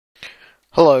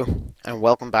Hello, and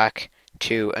welcome back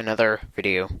to another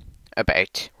video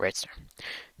about Redstone.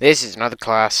 This is another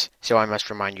class, so I must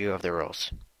remind you of the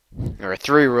rules. There are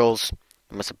three rules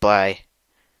you must apply.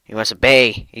 You must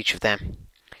obey each of them.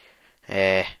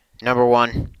 Number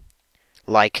one,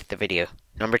 like the video.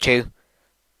 Number two,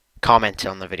 comment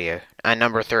on the video. And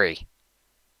number three,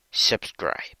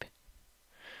 subscribe.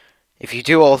 If you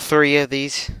do all three of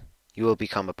these, you will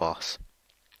become a boss.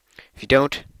 If you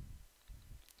don't,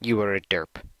 you are a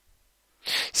derp.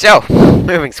 So,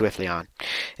 moving swiftly on.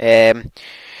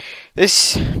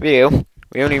 This video,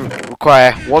 we only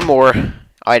require one more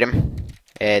item.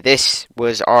 This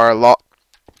was our lot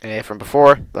from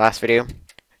before, the last video.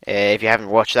 If you haven't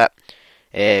watched that,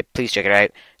 please check it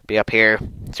out. It'll be up here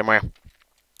somewhere,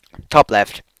 top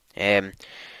left. To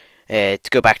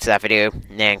go back to that video,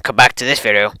 and then come back to this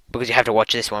video, because you have to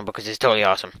watch this one, because it's totally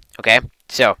awesome. Okay?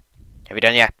 So, have you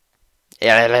done yet?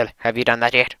 Have you done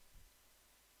that yet?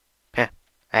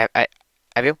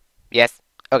 Have you? Yes?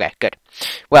 Okay, good.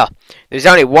 Well, there's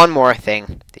only one more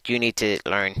thing that you need to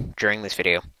learn during this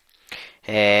video.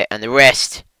 And the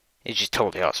rest is just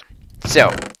totally awesome.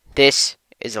 So, this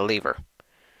is a lever.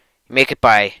 You make it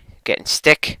by getting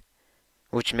stick,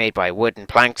 which is made by wood and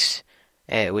planks,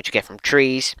 which you get from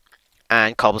trees,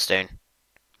 and cobblestone.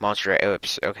 Monster egg.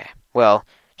 Oops, okay. Well,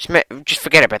 just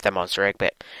forget about that monster egg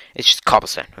bit. It's just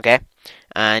cobblestone, okay?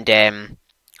 And,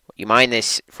 you mine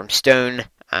this from stone,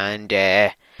 and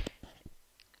yeah,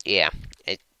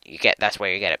 that's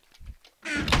where you get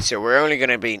it. So we're only going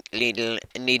to be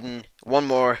needing one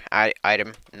more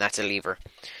item, and that's a lever.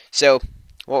 So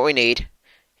what we need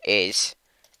is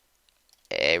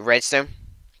redstone,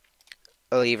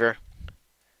 a lever,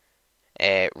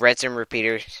 redstone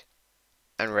repeaters,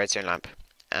 and redstone lamp,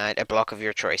 and a block of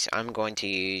your choice. I'm going to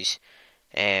use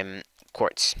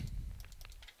quartz.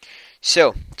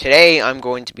 So today I'm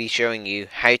going to be showing you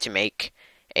how to make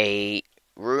a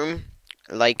room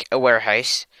like a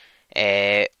warehouse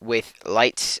with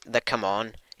lights that come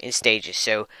on in stages.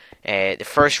 So the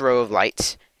first row of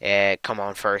lights come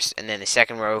on first, and then the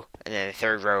second row, and then the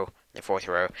third row, and the fourth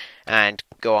row, and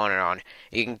go on and on.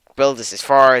 You can build this as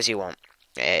far as you want.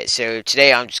 So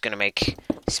today I'm just going to make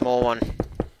a small one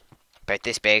about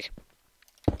this big.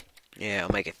 Yeah,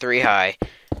 I'll make it 3 high.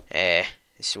 This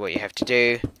is what you have to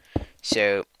do.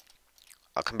 So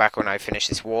I'll come back when I finish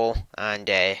this wall, and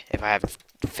if I haven't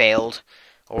failed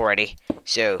already.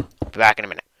 So I'll be back in a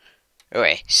minute.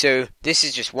 Okay, so this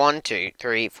is just 1, 2,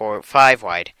 3, 4, 5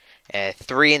 wide,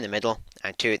 3 in the middle,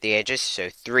 and 2 at the edges.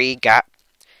 So 3 gap,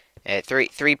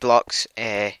 three blocks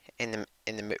in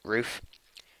the roof,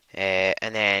 and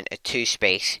then a 2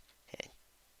 space,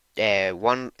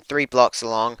 3 blocks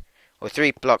along, or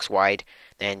 3 blocks wide,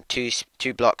 then two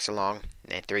blocks along,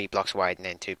 and then 3 blocks wide, and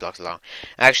then 2 blocks long.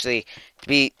 Actually, to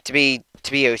be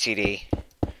OCD,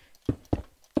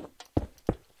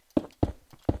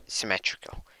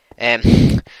 symmetrical.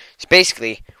 So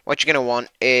basically, what you're gonna want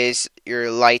is your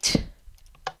light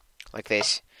like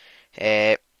this.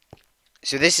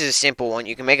 So this is a simple one.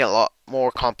 You can make it a lot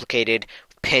more complicated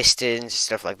with pistons,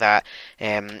 stuff like that.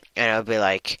 And it'll be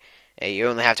like you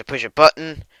only have to push a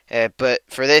button. But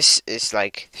for this, it's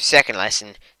like the second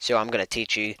lesson, so I'm going to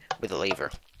teach you with a lever.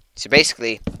 So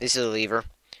basically, this is a lever.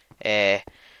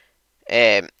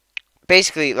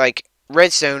 Basically, like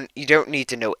redstone, you don't need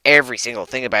to know every single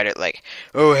thing about it. Like,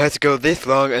 oh, it has to go this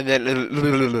long, and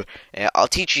then I'll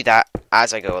teach you that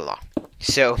as I go along.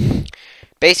 So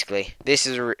basically, this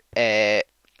is a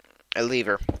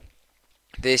lever.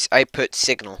 This I put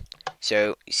signal.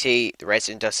 So you see, the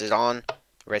redstone dust is on,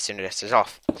 the redstone dust is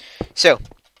off. So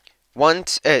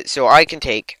so I can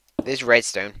take this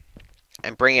redstone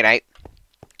and bring it out,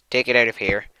 take it out of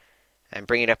here, and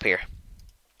bring it up here.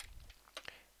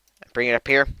 Bring it up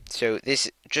here. So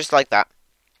this, just like that.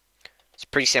 It's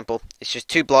pretty simple. It's just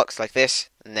 2 blocks like this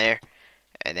and there,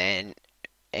 and then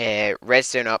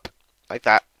redstone up like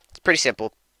that. It's pretty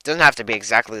simple. Doesn't have to be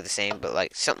exactly the same, but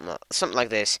like something like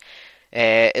this,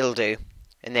 it'll do.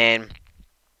 And then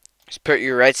just put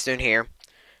your redstone here,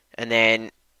 and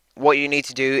then what you need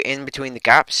to do in between the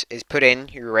gaps is put in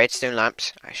your redstone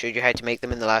lamps. I showed you how to make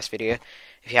them in the last video.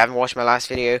 If you haven't watched my last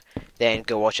video, then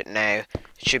go watch it now.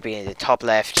 It should be in the top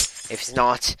left. If it's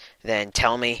not, then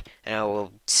tell me, and I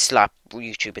will slap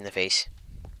YouTube in the face.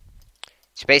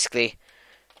 So basically,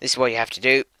 this is what you have to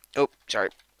do. Oh, sorry,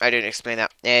 I didn't explain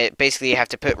that. Basically, you have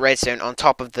to put redstone on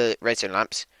top of the redstone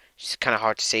lamps. It's kind of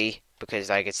hard to see because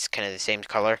like it's kind of the same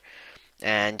color.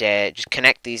 And just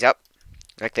connect these up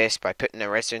like this by putting a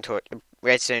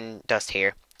redstone dust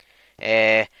here.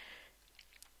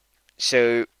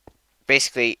 So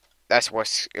basically, that's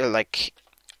what's like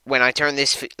when I turn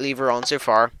this lever on so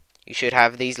far, you should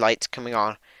have these lights coming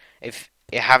on. If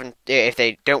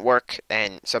they don't work,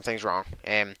 then something's wrong.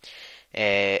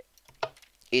 Uh,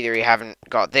 Either you haven't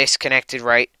got this connected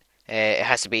right. It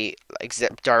has to be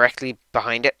directly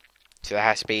behind it. So it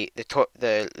has to be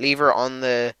the lever on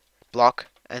the block,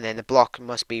 and then the block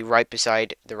must be right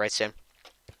beside the redstone.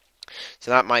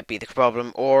 So that might be the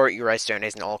problem, or your redstone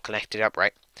isn't all connected up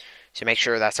right. So make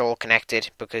sure that's all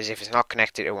connected, because if it's not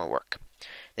connected, it won't work.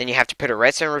 Then you have to put a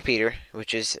redstone repeater,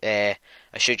 which is, I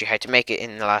showed you how to make it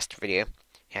in the last video.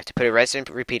 You have to put a redstone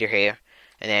repeater here,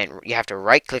 and then you have to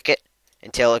right click it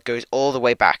until it goes all the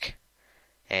way back.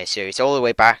 So it's all the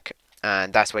way back,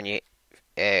 and that's when you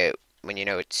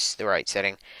know it's the right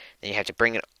setting. Then you have to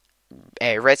bring it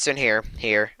redstone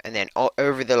here, and then all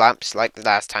over the lamps like the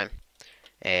last time.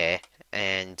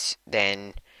 And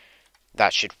then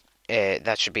that should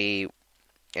be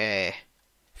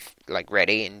like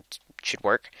ready and should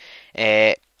work.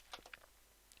 If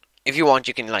you want,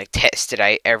 you can like test it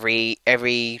out every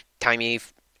time you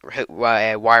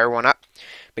wire one up,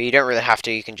 but you don't really have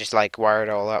to. You can just like wire it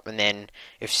all up, and then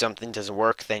if something doesn't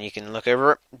work, then you can look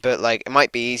over it. But like it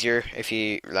might be easier if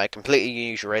you like completely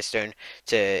use your redstone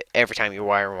to every time you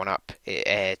wire one up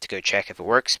to go check if it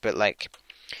works. But like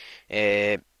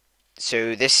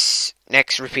so this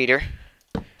next repeater,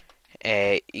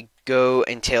 you go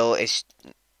until it's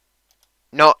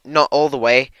not all the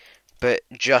way, but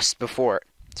just before it.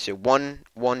 So one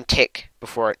tick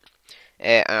before it.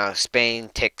 And I'll explain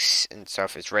ticks and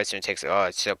stuff. It's redstone ticks. Oh,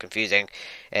 it's so confusing.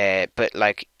 But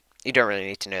like you don't really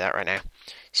need to know that right now.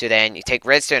 So then you take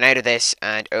redstone out of this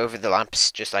and over the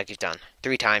lamps, just like you've done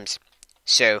 3 times.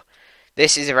 So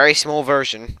this is a very small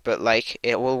version, but like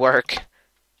it will work.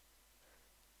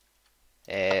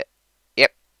 Yep,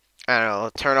 and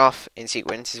I'll turn off in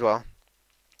sequence as well.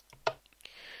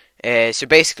 So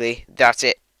basically, that's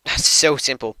it. That's so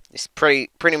simple. It's pretty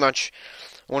much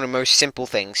one of the most simple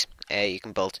things you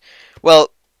can build.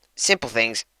 Well, simple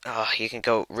things. Oh, you can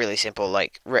go really simple,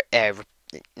 like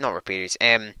not repeaters.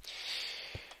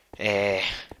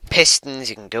 Pistons.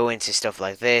 You can go into stuff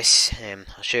like this.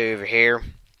 I'll show you over here.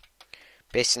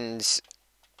 Pistons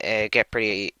get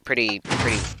pretty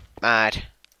mad.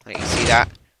 Like you see that.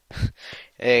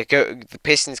 The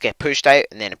pistons get pushed out,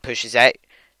 and then it pushes out.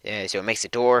 So it makes a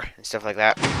door and stuff like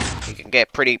that. You can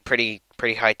get pretty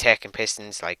high tech in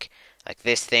pistons, like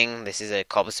this thing. This is a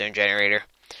cobblestone generator.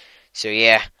 So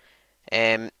yeah,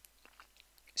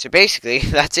 so basically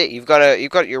that's it. You've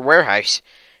got your warehouse.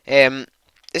 This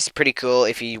is pretty cool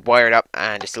if you wire it up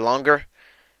and it's longer.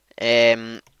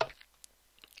 Yeah,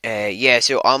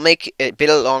 so I'll make it a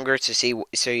bit longer to see,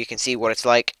 so you can see what it's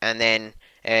like, and then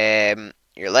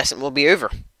your lesson will be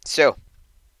over. So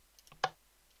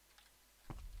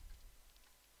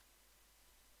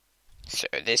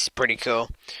this is pretty cool.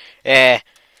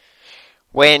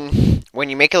 When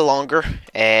you make it longer,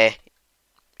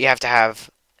 you have to have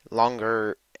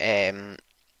longer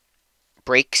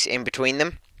breaks in between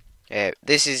them.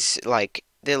 This is like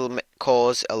it'll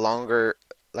cause a longer,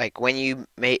 like when you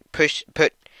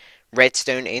put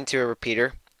redstone into a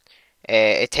repeater,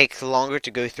 it takes longer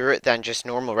to go through it than just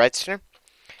normal redstone.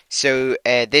 So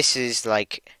this is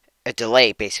like a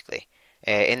delay basically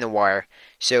in the wire.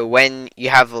 So when you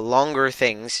have longer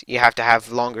things, you have to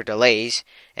have longer delays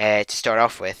to start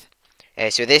off with.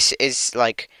 So this is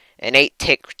like an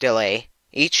 8-tick delay.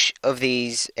 Each of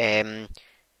these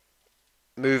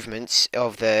movements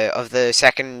of the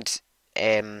second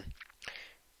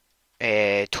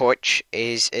torch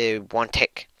is 1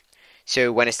 tick.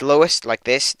 So when it's lowest, like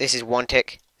this is 1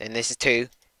 tick, and this is 2,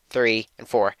 3, and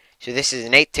 4. So this is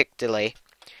an 8-tick delay.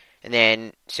 And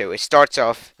then, so it starts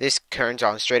off, this turns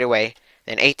on straight away.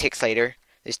 Then 8 ticks later,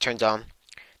 this turns on.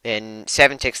 Then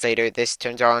 7 ticks later, this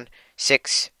turns on.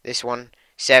 6, this one.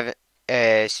 7,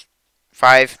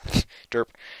 5, derp.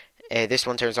 This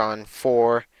one turns on.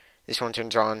 4, this one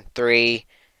turns on. 3,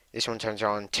 this one turns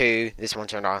on. 2, this one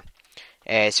turned on.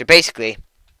 So basically,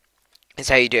 that's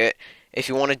how you do it. If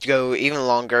you want to go even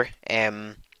longer,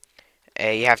 you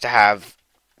have to have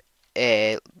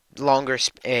longer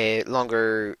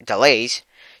delays.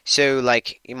 So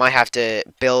like you might have to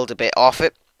build a bit off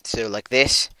it. So like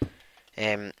this,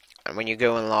 and when you're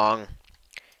going along, you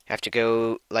have to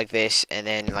go like this, and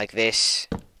then like this.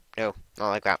 No, not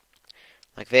like that.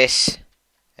 Like this,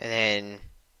 and then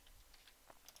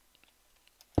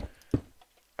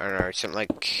I don't know, something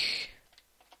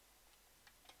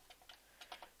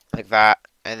like that,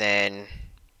 and then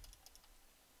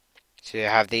so you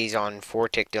have these on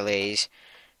 4-tick delays,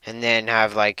 and then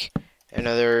have like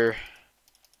another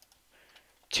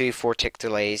 2 4-tick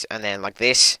delays, and then like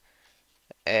this,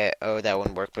 oh, that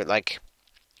wouldn't work. But like,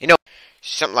 you know,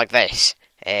 something like this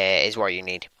is what you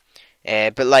need.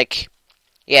 But like,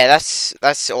 yeah,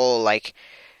 that's all. Like,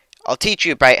 I'll teach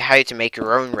you about how to make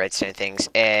your own redstone things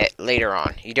later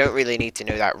on. You don't really need to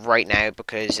know that right now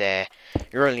because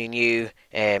you're only new.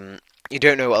 You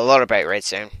don't know a lot about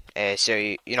redstone, so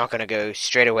you're not going to go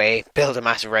straight away build a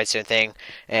massive redstone thing.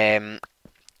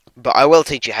 But I will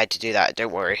teach you how to do that.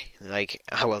 Don't worry. Like,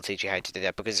 I will teach you how to do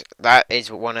that because that is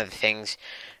one of the things.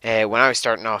 When I was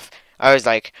starting off, I was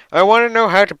like, I want to know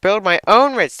how to build my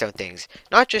own redstone things,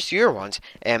 not just your ones.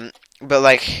 But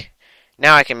like,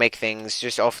 now I can make things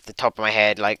just off the top of my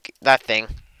head, like that thing,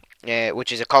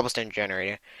 which is a cobblestone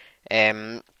generator.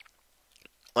 Um,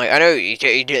 like I know you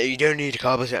don't need a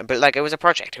cobblestone, but like it was a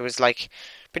project. It was like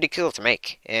pretty cool to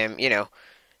make. You know.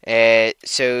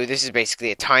 So this is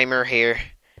basically a timer here.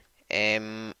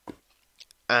 And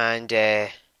you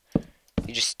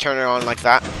just turn it on like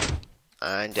that,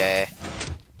 and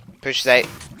pushes out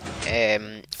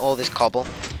all this cobble.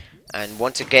 And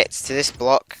once it gets to this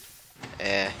block,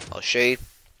 I'll show you.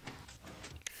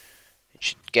 It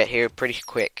should get here pretty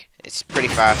quick. It's pretty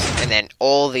fast, and then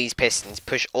all these pistons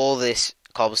push all this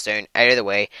cobblestone out of the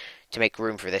way to make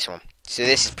room for this one. So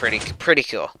this is pretty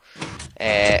cool.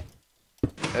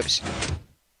 Oops.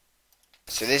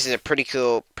 So this is a pretty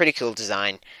cool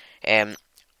design.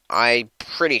 I'm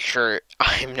pretty sure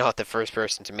I'm not the first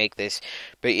person to make this,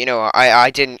 but you know,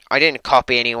 I didn't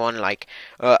copy anyone. Like,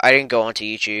 I didn't go onto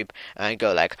YouTube and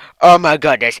go like, oh my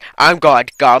goodness, I'm going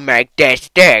to go make this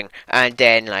thing, and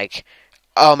then like,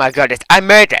 oh my goodness, I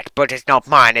made it, but it's not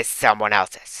mine, it's someone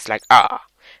else's. It's like, ah,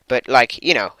 but like,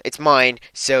 you know, it's mine,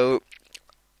 so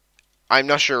I'm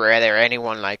not sure whether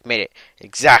anyone like made it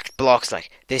exact blocks. Like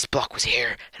this block was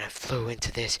here, and I flew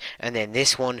into this, and then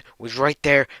this one was right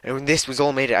there, and when this was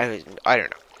all made, I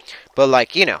don't know. But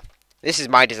like you know, this is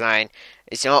my design.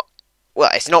 It's not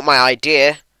it's not my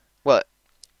idea. Well,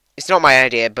 it's not my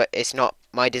idea, but it's not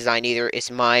my design either. It's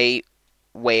my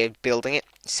way of building it.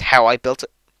 It's how I built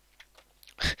it.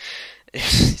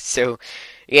 So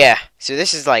yeah, so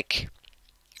this is like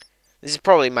this is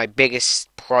probably my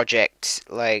biggest project.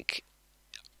 Like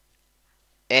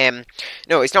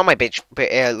no, it's not my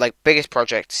like biggest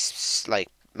projects, like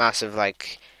massive,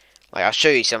 like I'll show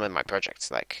you some of my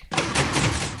projects. Like,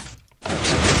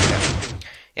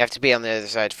 you have to be on the other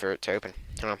side for it to open.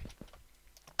 Hold on.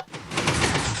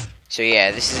 So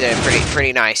yeah, this is a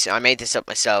pretty nice. I made this up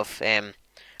myself. I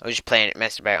was just playing it,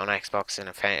 messed about on Xbox, and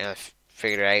I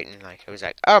figured it out, and like I was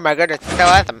like, oh my goodness, so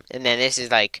awesome. And then this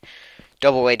is like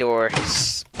double way door.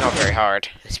 It's not very hard.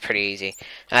 It's pretty easy.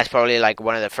 And that's probably like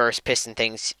one of the first piston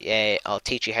things I'll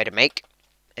teach you how to make.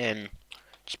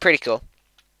 It's pretty cool.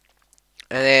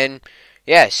 And then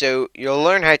yeah, so you'll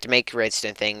learn how to make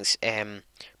redstone things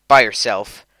by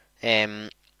yourself. And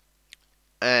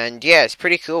yeah, it's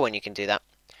pretty cool when you can do that.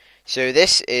 So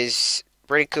this is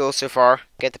pretty cool so far.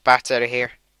 Get the bats out of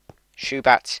here. Shoo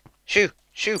bats. Shoo,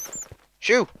 shoo,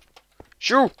 shoo,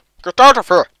 shoo. Get out of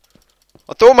here.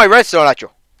 I'll throw my redstone at you.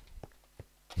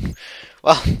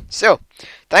 Well, so,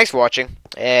 thanks for watching.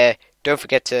 Don't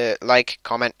forget to like,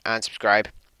 comment, and subscribe.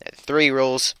 3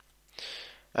 rules.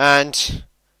 And,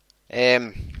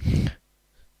 the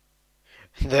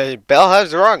bell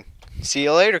has rung. See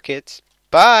you later, kids.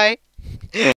 Bye.